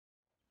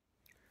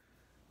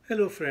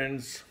Hello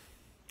friends,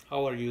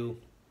 how are you?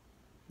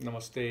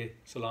 Namaste,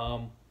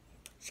 salam,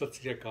 sat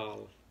sri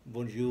akal,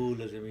 bonjour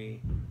les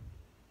amis,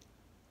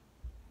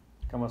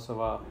 comment ça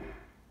va?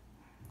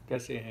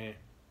 कैसे हैं?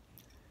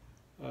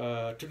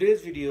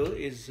 Today's video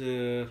is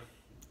a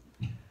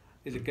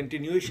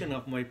continuation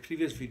of my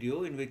previous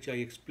video in which I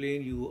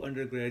explain you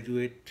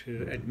undergraduate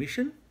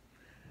admission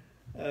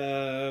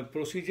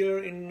procedure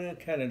in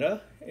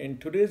Canada. In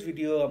today's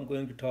video, I'm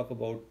going to talk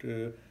about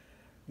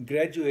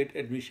graduate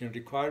admission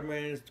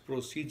requirements,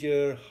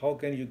 procedure, how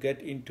can you get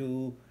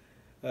into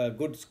a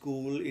good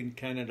school in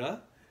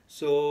Canada.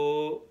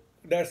 So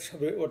that's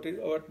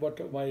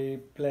what my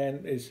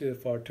plan is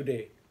for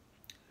today.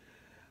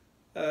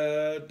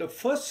 The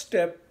first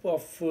step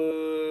of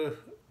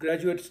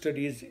graduate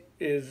studies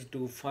is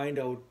to find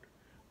out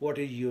what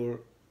is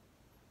your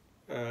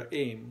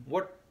aim,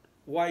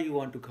 why you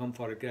want to come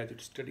for a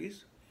graduate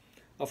studies.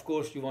 Of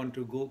course, you want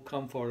to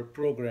come for a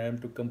program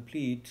to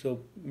complete.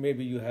 So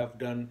maybe you have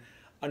done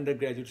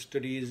undergraduate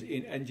studies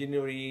in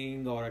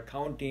engineering or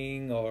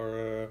accounting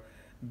or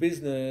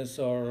business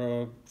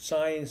or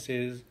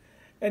sciences,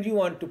 and you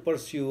want to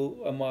pursue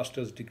a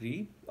master's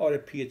degree or a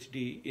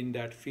PhD in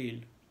that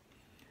field.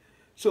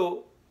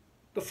 So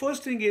the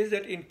first thing is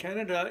that in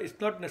Canada, it's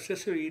not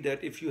necessary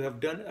that if you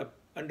have done an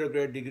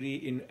undergrad degree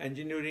in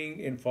engineering,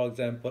 in, for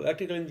example,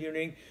 electrical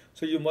engineering,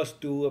 so you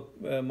must do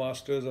a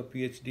master's or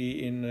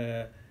PhD in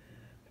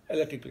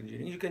electrical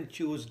engineering. You can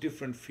choose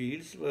different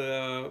fields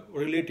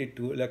related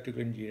to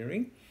electrical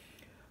engineering.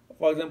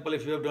 For example,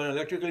 if you have done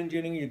electrical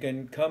engineering, you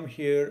can come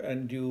here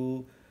and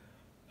do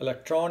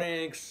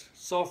electronics,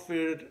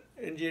 software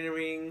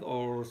engineering,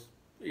 or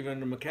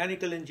even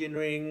mechanical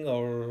engineering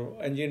or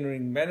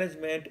engineering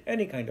management,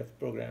 any kind of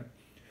program.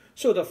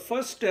 So the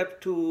first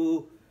step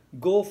to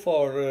go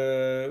for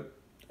a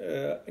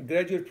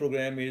graduate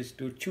program is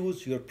to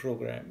choose your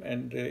program.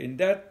 And in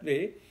that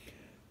way,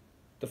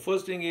 the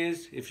first thing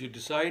is, if you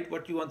decide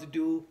what you want to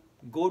do,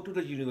 go to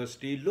the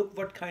university, look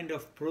what kind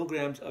of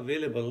programs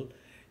available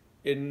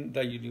in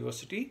the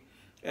university,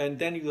 and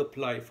then you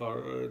apply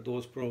for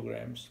those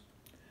programs.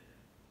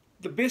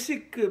 The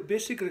basic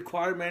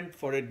requirement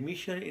for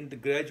admission in the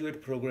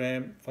graduate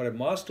program for a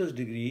master's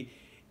degree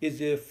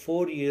is a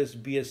 4 years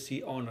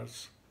BSc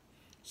Honors.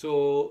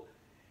 So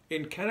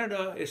in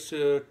Canada, it's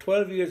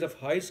 12 years of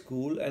high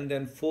school and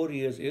then 4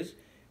 years is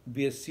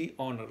BSc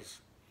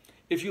Honors.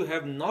 If you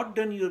have not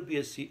done your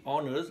BSc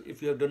Honors,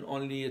 if you have done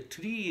only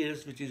 3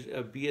 years, which is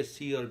a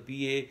BSc or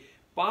BA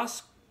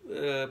pass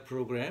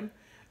program,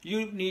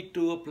 you need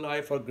to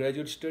apply for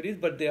graduate studies,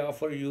 but they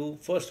offer you,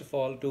 first of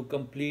all, to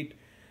complete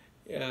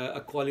a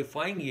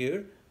qualifying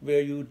year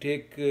where you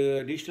take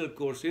additional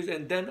courses,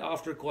 and then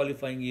after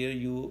qualifying year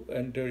you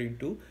enter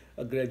into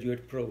a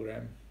graduate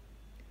program.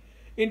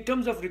 In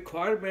terms of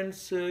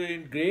requirements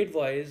in grade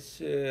wise,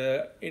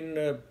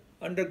 in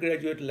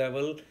undergraduate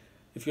level,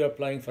 if you are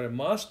applying for a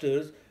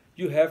master's,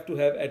 you have to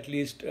have at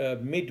least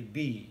mid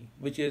B,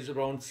 which is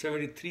around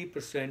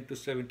 73% to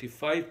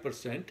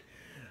 75%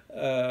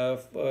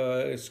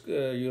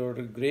 your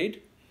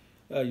grade.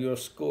 Your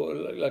score,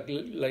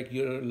 like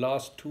your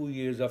last 2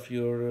 years of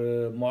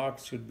your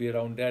marks should be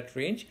around that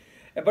range.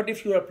 But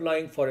if you are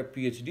applying for a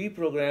PhD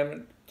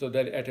program, so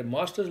that at a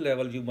master's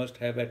level you must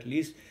have at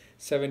least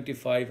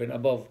 75 and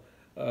above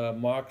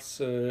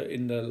marks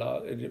in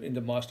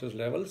the master's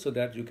level, so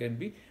that you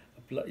can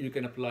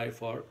apply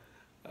for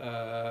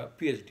a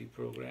PhD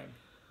program.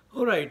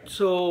 All right.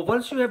 So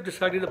once you have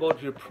decided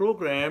about your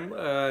program,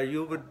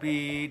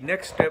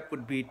 next step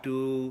would be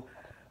to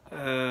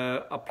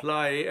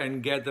apply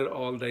and gather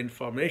all the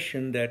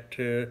information that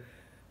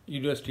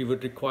university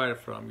would require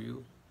from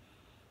you.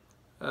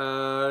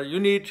 You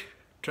need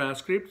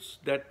transcripts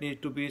that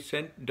need to be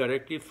sent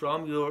directly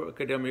from your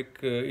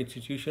academic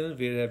institutions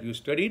where have you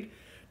studied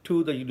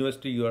to the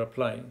university you are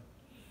applying.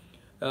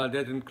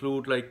 That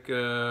include like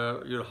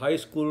your high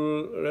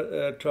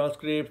school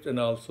transcripts and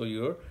also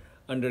your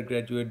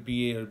undergraduate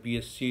BA or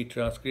BSc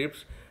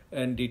transcripts,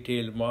 and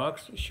detailed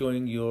marks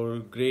showing your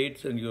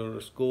grades and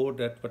your score,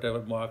 that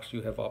whatever marks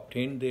you have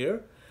obtained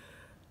there.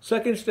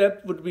 Second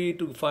step would be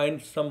to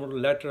find some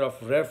letter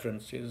of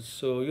references.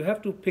 So you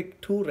have to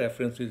pick 2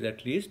 references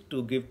at least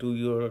to give to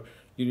your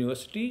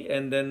university,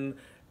 and then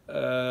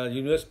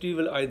university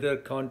will either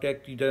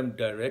contact them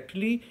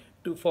directly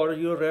for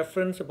your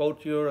reference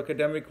about your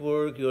academic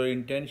work, your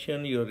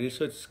intention, your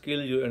research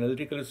skills, your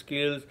analytical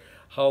skills,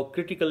 how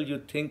critical you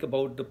think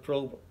about the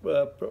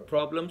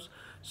problems.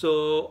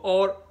 So,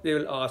 or they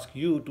will ask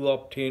you to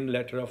obtain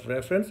letter of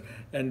reference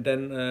and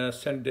then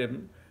send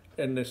them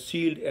in a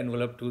sealed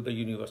envelope to the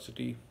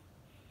university.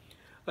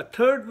 A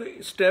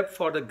third step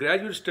for the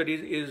graduate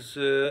studies is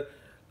a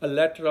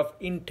letter of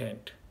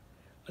intent.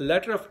 A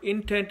letter of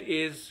intent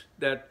is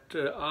that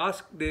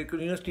the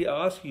university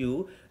asks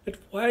you that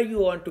why you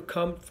want to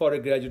come for a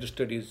graduate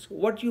studies,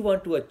 what you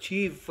want to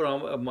achieve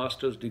from a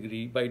master's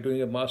degree by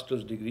doing a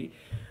master's degree,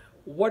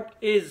 what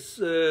is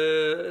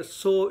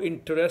so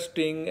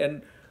interesting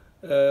and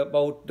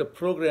about the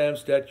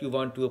programs that you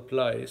want to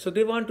apply. So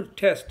they want to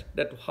test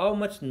that how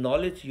much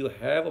knowledge you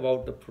have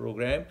about the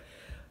program,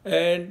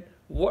 and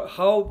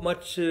how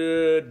much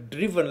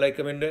driven, like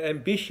I mean,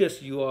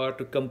 ambitious you are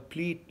to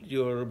complete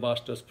your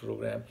master's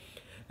program.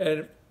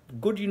 And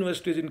good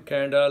universities in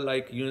Canada,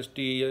 like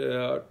University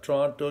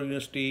Toronto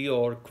University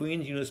or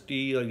Queen's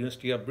University or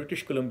University of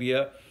British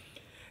Columbia,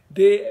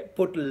 they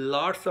put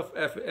lots of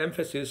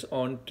emphasis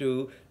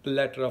onto the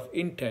letter of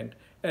intent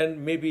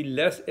and maybe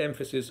less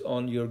emphasis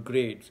on your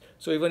grades.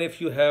 So even if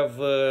you have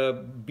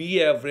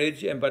B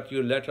average but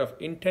your letter of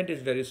intent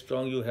is very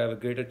strong, you have a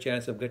greater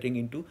chance of getting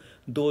into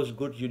those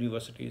good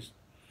universities.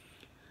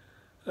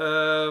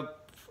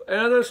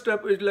 Another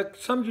step is, like,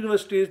 some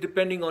universities,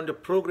 depending on the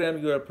program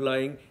you are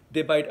applying,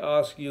 they might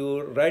ask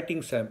you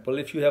writing sample.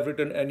 If you have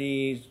written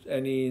any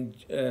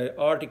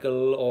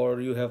article,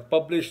 or you have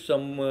published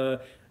some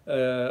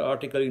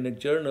article in a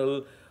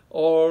journal,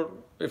 or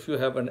if you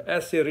have an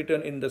essay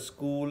written in the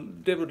school,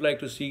 they would like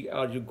to see,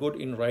 are you good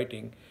in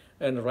writing?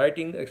 And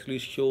writing actually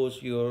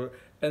shows your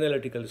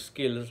analytical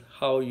skills,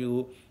 how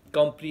you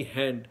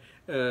comprehend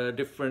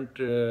different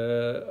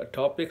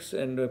topics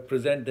and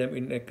present them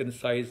in a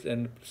concise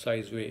and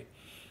precise way.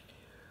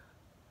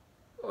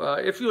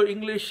 If your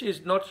English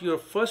is not your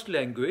first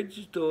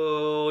language,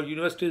 the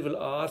universities will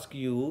ask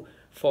you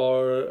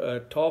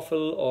for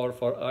TOEFL or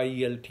for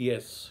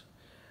Ielts.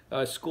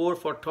 Score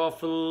for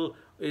TOEFL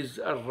is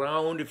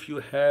around, if you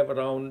have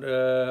around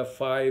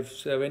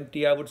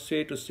 570, I would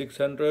say, to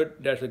 600,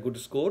 that's a good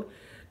score.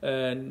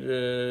 And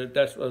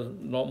that's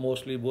not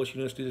mostly most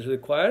universities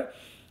require.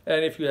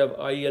 And if you have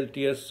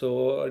Ielts,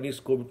 so any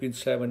score between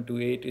 7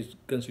 to 8 is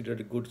considered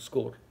a good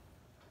score.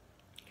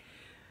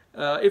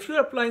 If you're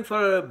applying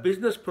for a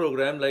business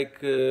program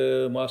like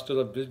Master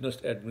of Business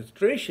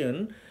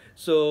Administration,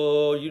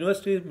 so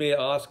universities may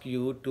ask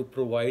you to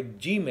provide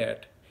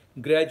GMAT,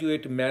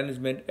 Graduate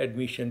Management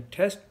Admission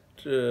Test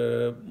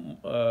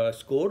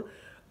score.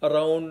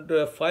 Around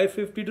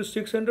 550 to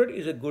 600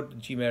 is a good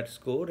GMAT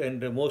score,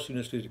 and most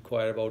universities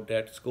require about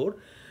that score.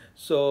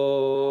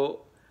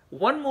 So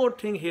one more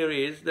thing here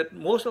is that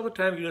most of the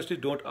time universities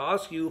don't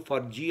ask you for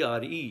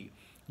GRE.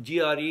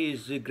 GRE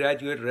is a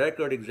Graduate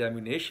Record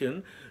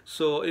Examination.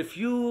 So if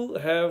you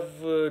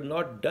have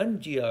not done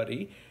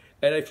GRE,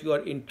 and if you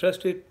are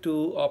interested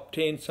to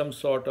obtain some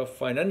sort of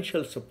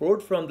financial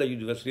support from the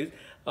universities,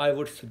 I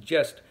would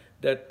suggest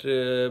that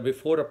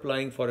before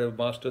applying for a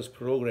master's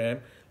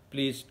program,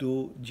 please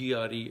do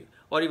GRE.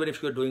 Or even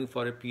if you're doing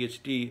for a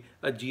PhD,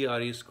 a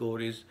GRE score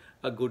is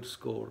a good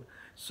score.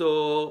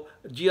 So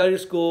GRE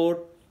score,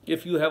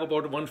 if you have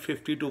about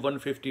 150 to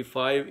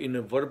 155 in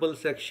a verbal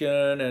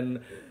section, and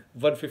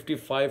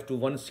 155 to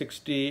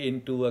 160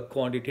 into a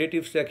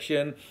quantitative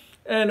section,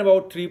 and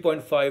about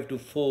 3.5 to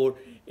 4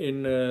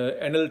 in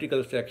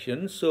analytical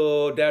section,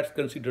 so that's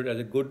considered as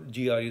a good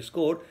GRE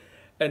score.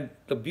 And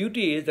the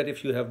beauty is that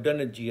if you have done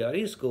a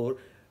GRE score,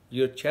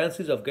 your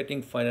chances of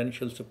getting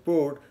financial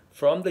support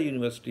from the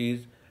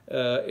universities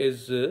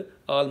is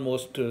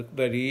almost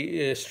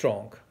very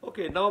strong.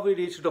 Okay, now we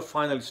reach the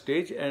final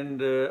stage,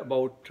 and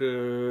about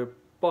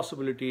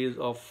possibilities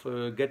of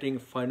getting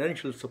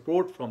financial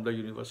support from the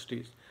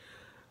universities.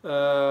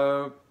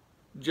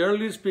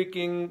 Generally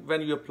speaking,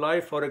 when you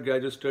apply for a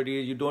graduate study,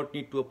 you don't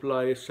need to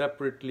apply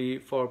separately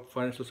for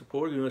financial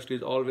support.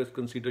 Universities always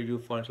consider you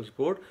financial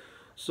support.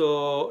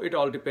 So it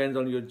all depends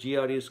on your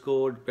GRE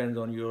score, depends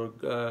on your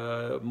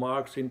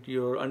marks into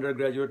your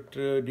undergraduate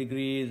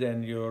degrees,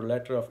 and your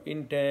letter of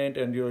intent,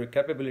 and your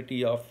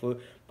capability of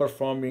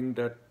performing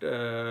that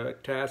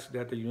task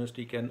that the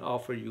university can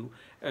offer you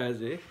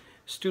as a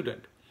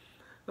student.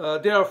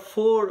 There are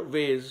 4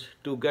 ways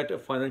to get a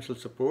financial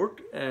support,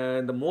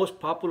 and the most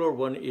popular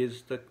one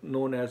is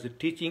known as the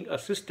teaching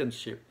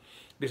assistantship.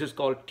 This is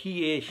called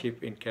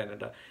TA-ship in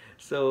Canada.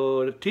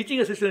 So the teaching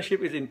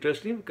assistantship is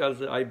interesting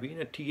because I've been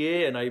a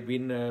TA, and I've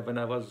been, when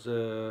I was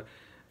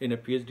in a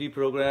PhD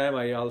program,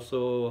 I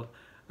also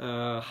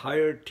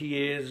hired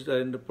TAs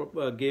and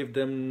gave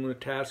them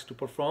tasks to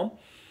perform.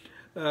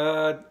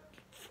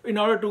 In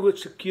order to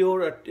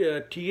secure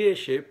a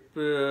TA-ship,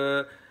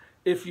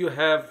 if you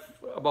have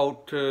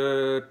about,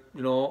 your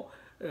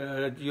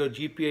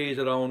GPA is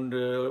around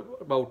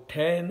about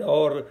 10,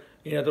 or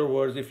in other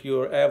words, if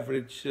your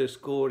average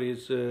score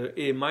is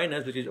A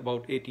minus, which is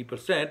about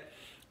 80%,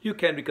 you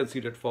can be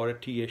considered for a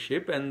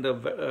TA-ship, and the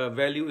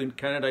value in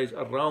Canada is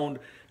around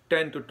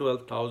 10 to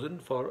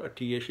 12,000 for a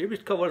TA-ship.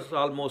 It covers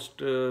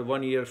almost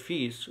 1 year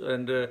fees,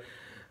 and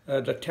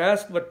the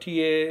tasks that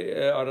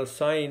TA are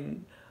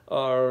assigned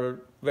are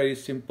very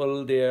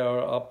simple. They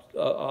are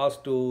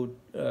asked to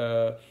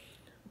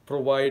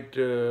provide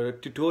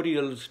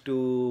tutorials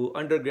to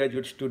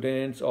undergraduate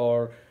students,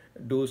 or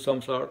do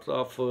some sort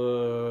of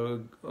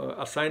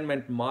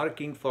assignment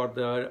marking for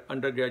the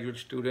undergraduate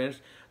students.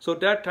 So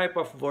that type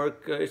of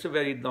work is a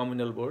very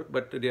nominal work,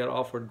 but they are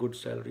offered good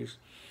salaries.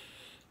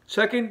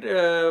 Second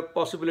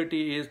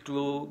possibility is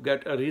to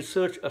get a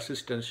research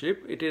assistantship.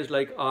 It is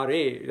like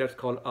RA, that's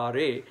called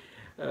RA.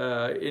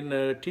 In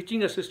a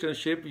teaching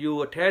assistantship,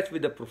 you attach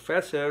with a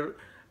professor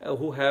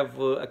who have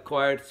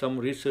acquired some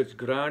research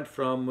grant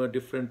from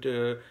different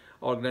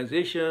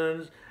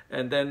organizations,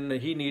 and then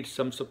he needs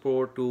some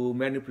support to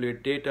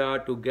manipulate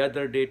data, to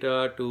gather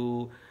data,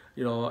 to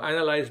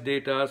analyze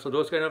data, so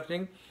those kind of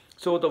things.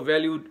 So the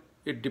value,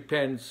 it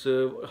depends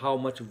how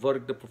much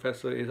work the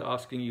professor is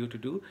asking you to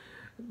do,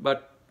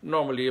 but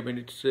normally, I mean,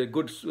 it's a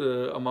good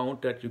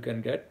amount that you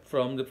can get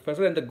from the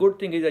professor. And the good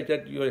thing is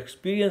that your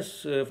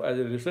experience as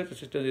a research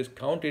assistant is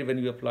counted when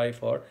you apply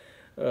for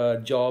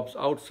jobs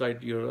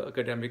outside your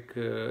academic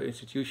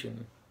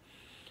institution.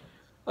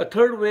 A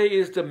third way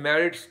is the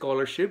merit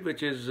scholarship,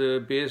 which is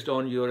based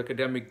on your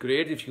academic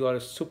grades. If you are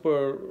a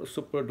super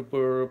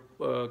duper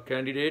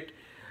candidate,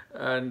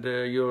 and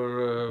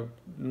your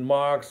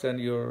marks and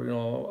your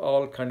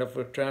all kind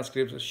of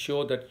transcripts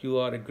show that you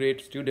are a great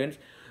student,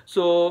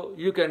 so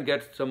you can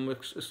get some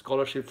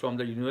scholarship from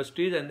the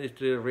universities, and it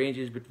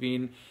ranges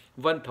between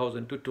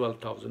 $1,000 to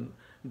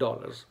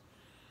 $12,000.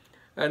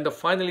 And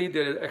finally,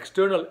 there are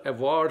external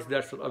awards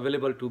that's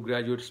available to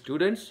graduate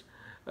students.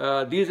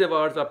 These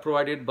awards are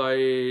provided by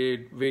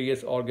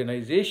various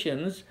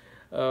organizations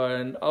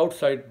and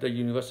outside the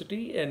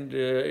university, and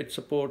it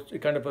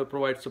kind of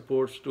provides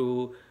support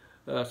to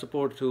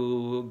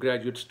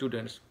graduate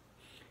students.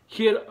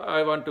 Here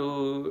I want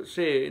to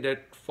say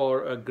that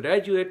for a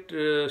graduate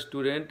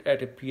student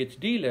at a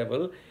PhD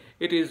level,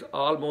 it is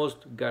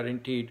almost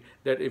guaranteed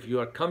that if you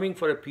are coming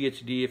for a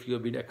PhD, if you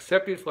have been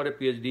accepted for a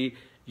PhD,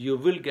 you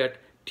will get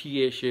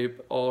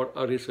TA-ship or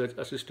a research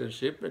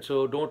assistantship. And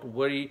so don't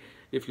worry,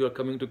 if you are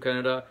coming to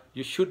Canada,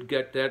 you should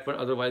get that one.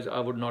 Otherwise, I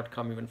would not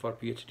come even for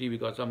PhD,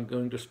 because I'm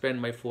going to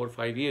spend my 4 or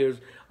 5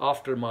 years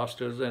after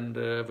masters, and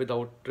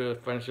without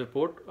financial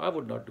support, I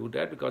would not do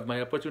that, because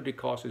my opportunity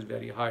cost is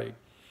very high.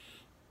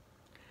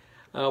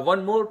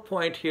 One more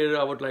point here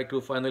I would like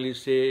to finally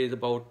say is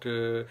about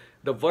the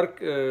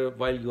work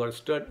while you are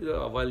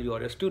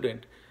a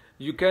student.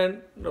 You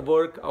can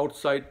work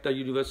outside the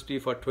university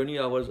for 20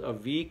 hours a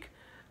week.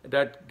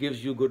 That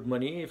gives you good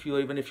money.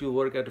 Even if you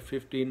work at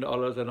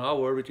 $15 an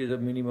hour, which is a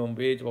minimum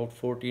wage, about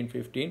 14,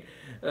 15,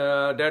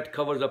 that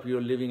covers up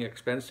your living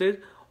expenses.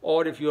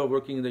 Or if you are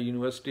working in the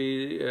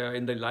university,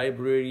 in the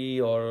library,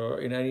 or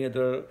in any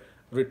other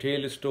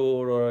retail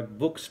store or a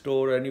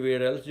bookstore or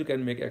anywhere else, you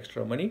can make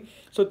extra money.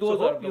 So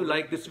hope you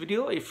like this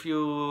video. If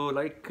you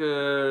like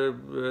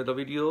the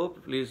video,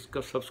 please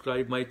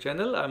subscribe my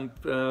channel. I'm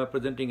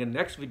presenting a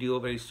next video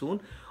very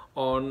soon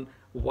on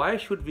why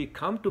should we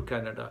come to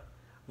Canada.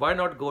 Why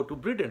not go to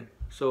Britain?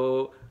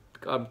 So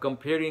I'm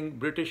comparing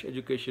British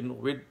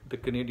education with the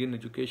Canadian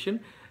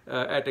education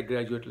at a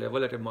graduate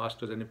level, at a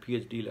master's and a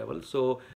PhD level. So